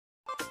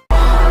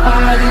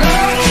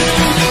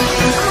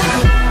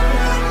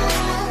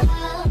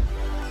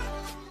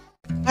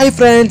Hi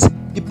friends,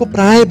 ഇപ്പോൾ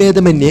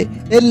പ്രായഭേദമന്യേ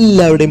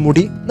എല്ലാവരുടെയും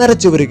മുടി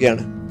നരച്ചു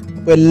വരികയാണ്.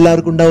 അപ്പോൾ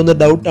എല്ലാവർക്കും ഉണ്ടാവുന്ന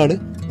ഡൗട്ടാണ്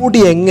മുടി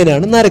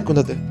എങ്ങനെയാണ്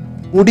നരക്കുന്നത്.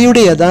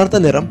 മുടിയുടെ യഥാർത്ഥ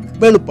നിറം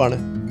വെളുപ്പാണ്.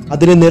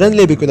 അതിന് നിറം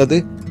ലഭിക്കുന്നത്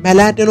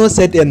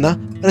മെലാറ്റനോസൈറ്റ് എന്ന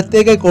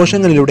പ്രത്യേക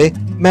കോശങ്ങളിലൂടെ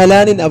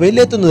മെലാനിൻ അവയിൽ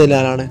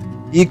എത്തുന്നതിനാലാണ്.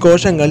 ഈ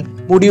കോശങ്ങൾ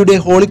മുടിയുടെ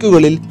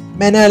ഹോളിക്കുകളിൽ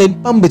മെലാനിൻ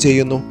പമ്പ്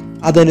ചെയ്യുന്നു.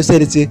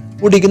 അതനുസരിച്ച്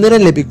മുടിക്ക്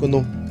നിറം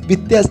ലഭിക്കുന്നു.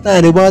 വ്യത്യസ്ത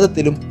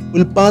അനുപാതത്തിലും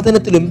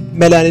ഉൽപാദനത്തിലും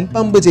മെലാനിൻ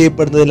പമ്പ്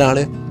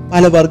ചെയ്യപ്പെടുന്നതിനാണ്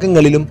പല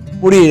വർഗങ്ങളിലും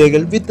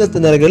മുടിയിഴകൾ വ്യത്യസ്ത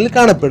നിറങ്ങളിൽ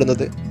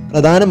കാണപ്പെടുന്നത്.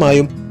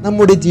 പ്രധാനമായും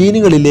നമ്മുടെ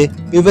ജീനുകളിലെ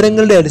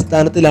വിവരങ്ങളുടെ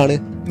അടിസ്ഥാനത്തിലാണ്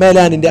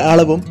മെലാനിന്റെ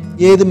അളവും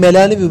ഏത്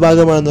മെലാനിൻ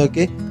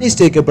വിഭാഗമാണെന്നൊക്കെ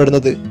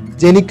നിശ്ചയിക്കപ്പെടുന്നത്.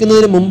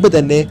 ജനിക്കുന്നതിന് മുമ്പ്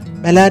തന്നെ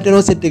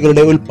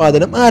മെലാറ്റനോസൈറ്റുകളുടെ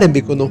ഉൽപാദനം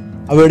ആരംഭിക്കുന്നു.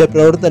 അവയുടെ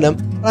പ്രവർത്തനം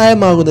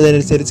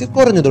പ്രായമാകുന്നതിനനുസരിച്ച്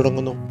കുറഞ്ഞു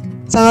തുടങ്ങുന്നു.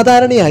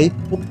 സാധാരണയായി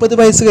 30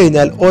 വയസ്സ്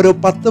കഴിഞ്ഞാൽ ഓരോ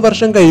 10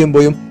 വർഷം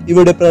കഴിയുമ്പോഴും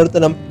ഇവയുടെ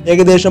പ്രവർത്തനം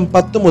ഏകദേശം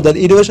 10 മുതൽ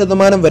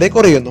 20% വരെ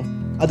കുറയുന്നു.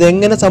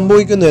 അതെങ്ങനെ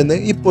സംഭവിക്കുന്നു എന്ന്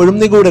ഇപ്പോഴും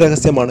നിഗൂഢ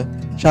രഹസ്യമാണ്.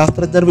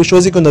 ശാസ്ത്രജ്ഞർ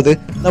വിശ്വസിക്കുന്നത്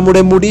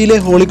നമ്മുടെ മുടിയിലെ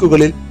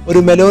ഹോളിക്കുകളിൽ ഒരു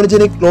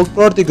മെലോനജനിക് ക്ലോക്ക്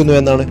പ്രവർത്തിക്കുന്നു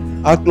എന്നാണ്.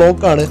 ആ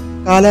ക്ലോക്കാണ്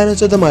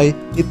കാലാനുസൃതമായി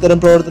ഇത്തരം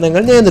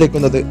പ്രവർത്തനങ്ങൾ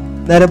നിയന്ത്രിക്കുന്നത്.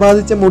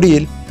 നരബാധിച്ച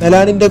മുടിയിൽ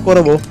മെലാനിന്റെ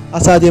കുറവോ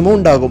അസാധ്യമോ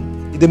ഉണ്ടാകും.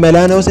 ഇത്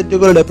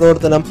മെലാനോസൈറ്റുകളുടെ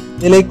പ്രവർത്തനം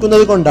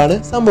നിലയ്ക്കുന്നത് കൊണ്ടാണ്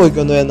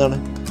സംഭവിക്കുന്നത് എന്നാണ്.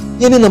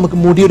 ഇനി നമുക്ക്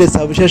മുടിയുടെ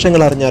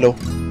സവിശേഷങ്ങൾ അറിഞ്ഞാലോ.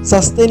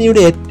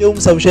 സസ്തനിയുടെ ഏറ്റവും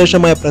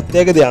സവിശേഷമായ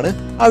പ്രത്യേകതയാണ്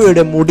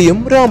അവയുടെ മുടിയും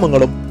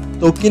രോമങ്ങളും.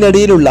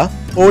 ത്വക്കിനടിയിലുള്ള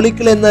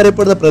ഹോളിക്കിൾ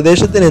എന്നറിയപ്പെടുന്ന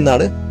പ്രദേശത്ത്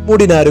നിന്നാണ്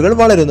മുടിനാരുകൾ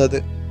വളരുന്നത്.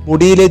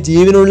 മുടിയിലെ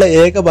ജീവനുള്ള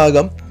ഏക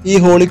ഭാഗം ഈ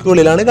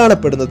ഹോളിക്കുകളിലാണ്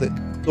കാണപ്പെടുന്നത്.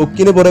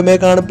 ത്വക്കിന് പുറമേ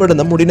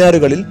കാണപ്പെടുന്ന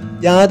മുടിനാരുകളിൽ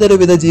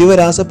യാതൊരുവിധ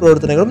ജീവരാസ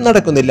പ്രവർത്തനങ്ങളും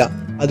നടക്കുന്നില്ല.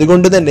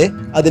 അതുകൊണ്ട് തന്നെ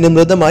അതിന്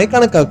മൃതമായി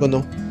കണക്കാക്കുന്നു.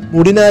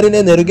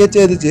 മുടിനാരിനെ നെറുകെ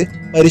ഛേദിച്ച്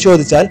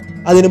പരിശോധിച്ചാൽ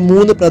അതിന്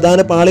 3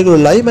 പ്രധാന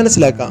പാളികളുള്ളതായി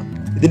മനസ്സിലാക്കാം.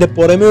 ഇതിന്റെ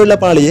പുറമേയുള്ള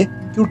പാളിയെ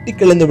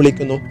ക്യൂട്ടിക്കിൾ എന്ന്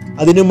വിളിക്കുന്നു.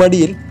 അതിനു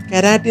മടിയിൽ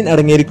കെരാറ്റിൻ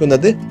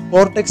അടങ്ങിയിരിക്കുന്നത്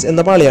കോർട്ടെക്സ്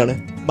എന്ന പാളിയാണ്.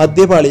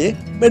 മധ്യപാളിയെ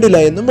മെഡുല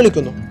എന്നും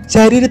വിളിക്കുന്നു.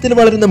 ശരീരത്തിൽ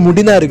വളരുന്ന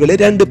മുടിനാരുകളെ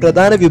 2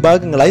 പ്രധാന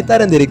വിഭാഗങ്ങളായി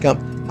തരംതിരിക്കാം.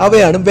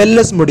 അവയാണ്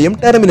വെല്ലസ് മുടിയും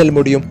ടെർമിനൽ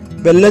മുടിയും.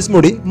 വെല്ലസ്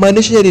മുടി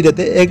മനുഷ്യ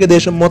ശരീരത്തെ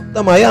ഏകദേശം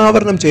മൊത്തമായി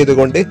ആവരണം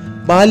ചെയ്തുകൊണ്ട്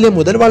ബാല്യം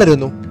മുതൽ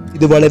വളരുന്നു.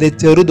 ഇത് വളരെ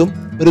ചെറുതും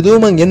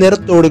മൃദുമങ്ങിയ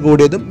നിറത്തോടു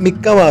കൂടിയതും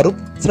മിക്കവാറും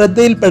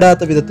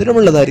ശ്രദ്ധയിൽപ്പെടാത്ത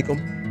വിധത്തിലുമുള്ളതായിരിക്കും.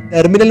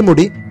 ടെർമിനൽ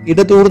മുടി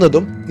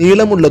ഇടതൂർന്നതും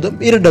നീളമുള്ളതും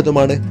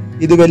ഇരുണ്ടതുമാണ്.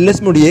 ഇത്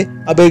വെല്ലസ് മുടിയെ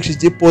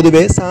അപേക്ഷിച്ച്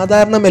പൊതുവെ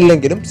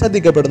സാധാരണമല്ലെങ്കിലും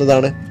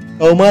ശ്രദ്ധിക്കപ്പെടുന്നതാണ്.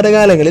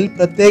 കൗമാരകാലങ്ങളിൽ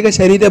പ്രത്യേക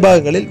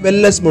ശരീരഭാഗങ്ങളിൽ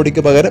വെല്ലസ്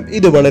മുടിക്ക് പകരം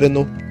ഇത്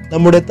വളരുന്നു.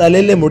 നമ്മുടെ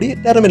തലയിലെ മുടി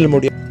ടെർമിനൽ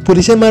മുടി.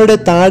 പുരുഷന്മാരുടെ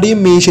താടിയും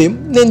മീശയും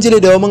നെഞ്ചിലെ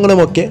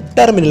രോമങ്ങളുമൊക്കെ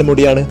ടെർമിനൽ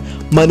മുടിയാണ്.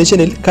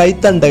 മനുഷ്യനിൽ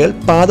കൈത്തണ്ടകൾ,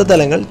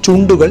 പാദതലങ്ങൾ,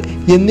 ചുണ്ടുകൾ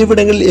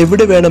എന്നിവിടങ്ങളിൽ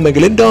എവിടെ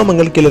വേണമെങ്കിലും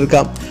രോമങ്ങൾ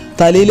കിളിർക്കാം.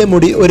 തലയിലെ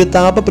മുടി ഒരു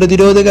താപ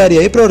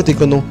പ്രതിരോധകാരിയായി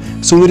പ്രവർത്തിക്കുന്നു.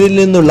 സൂര്യനിൽ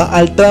നിന്നുള്ള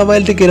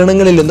അൾട്രാവയലറ്റ്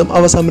കിരണങ്ങളിൽ നിന്നും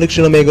അവ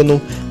സംരക്ഷണമേകുന്നു.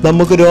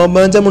 നമുക്ക്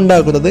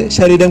രോമാഞ്ചമുണ്ടാക്കുന്നത്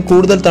ശരീരം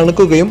കൂടുതൽ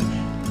തണുക്കുകയും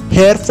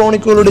ഹെയർ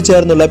ഫോണിക്കുകളോട്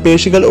ചേർന്നുള്ള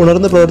പേശികൾ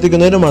ഉണർന്ന്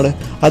പ്രവർത്തിക്കുന്നതിനുമാണ്.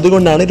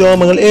 അതുകൊണ്ടാണ്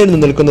രോമങ്ങൾ എഴുന്നു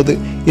നിൽക്കുന്നത്.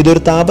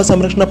 ഇതൊരു താപ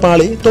സംരക്ഷണ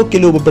പാളി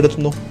ത്വക്കിൽ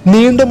രൂപപ്പെടുത്തുന്നു.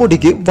 നീണ്ട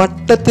മുടിക്ക്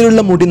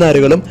വട്ടത്തിലുള്ള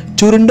മുടിനാരുകളും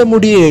ചുരുണ്ട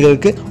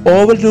മുടിയിഴകൾക്ക്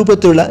ഓവൽ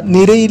രൂപത്തിലുള്ള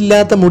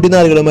നിരയില്ലാത്ത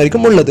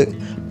മുടിനാരുകളുമായിരിക്കും ഉള്ളത്.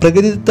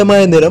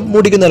 പ്രകൃതിദത്തമായ നിറം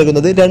മുടിക്ക്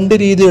നൽകുന്നത്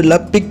 2 രീതിയിലുള്ള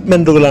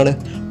പിഗ്മെന്റുകളാണ്.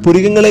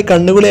 പുരികങ്ങളെ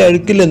കണ്ണുകളെ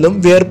അഴുക്കിൽ നിന്നും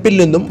വിയർപ്പിൽ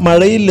നിന്നും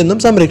മഴയിൽ നിന്നും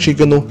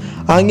സംരക്ഷിക്കുന്നു.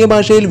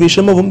 ആംഗ്യഭാഷയിൽ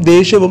വിഷമവും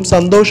ദേഷ്യവും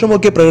സന്തോഷവും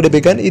ഒക്കെ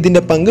പ്രകടിപ്പിക്കാൻ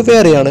ഇതിന്റെ പങ്ക്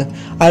വേറെയാണ്.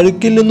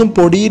 അഴുക്കിൽ നിന്നും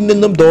പൊടിയിൽ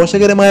നിന്നും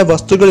ദോഷകരമായ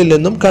വസ്തുക്കളിൽ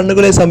നിന്നും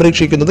കണ്ണുകളെ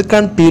സംരക്ഷിക്കുന്നത്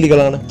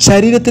കൺപീലികളാണ്.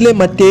 ശരീരത്തിലെ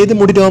മറ്റേത്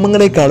മുടി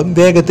രോമങ്ങളെക്കാളും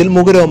വേഗത്തിൽ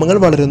മുഖരോമങ്ങൾ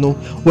വളരുന്നു.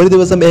 ഒരു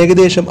ദിവസം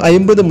ഏകദേശം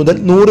 50 മുതൽ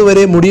 100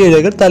 വരെ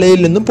മുടിയിഴകൾ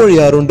തലയിൽ നിന്നും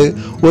പൊഴിയാറുണ്ട്.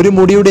 ഒരു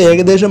മുടിയുടെ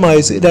ഏകദേശം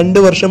ആയുസ്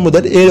 2 വർഷം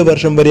മുതൽ 7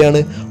 വർഷം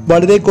വരെയാണ്.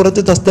 വളരെ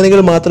കുറച്ച്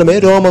സസ്തനികൾ മാത്രമേ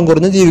രോമം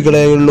കുറഞ്ഞ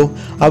ജീവികളായുള്ളൂ.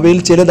 അവയിൽ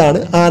ചിലതാണ്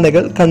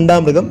ആനകൾ,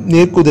 കണ്ടാമൃഗം,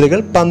 നീർക്കുതിരകൾ,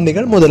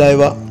 പന്നികൾ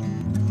മുതലായവ.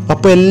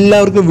 അപ്പോൾ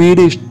എല്ലാവർക്കും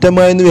വീഡിയോ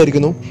ഇഷ്ടമായെന്ന്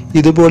വിചാരിക്കുന്നു.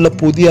 ഇതുപോലുള്ള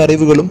പുതിയ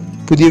അറിവുകളും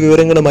പുതിയ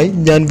വിവരങ്ങളുമായി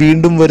ഞാൻ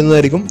വീണ്ടും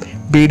വരുന്നതായിരിക്കും.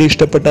 വീഡിയോ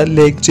ഇഷ്ടപ്പെട്ടാൽ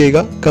ലൈക്ക്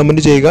ചെയ്യുക,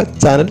 കമൻറ്റ് ചെയ്യുക,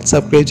 ചാനൽ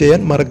സബ്സ്ക്രൈബ്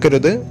ചെയ്യാൻ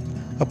മറക്കരുത്.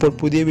 അപ്പോൾ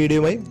പുതിയ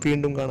വീഡിയോയുമായി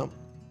വീണ്ടും കാണാം.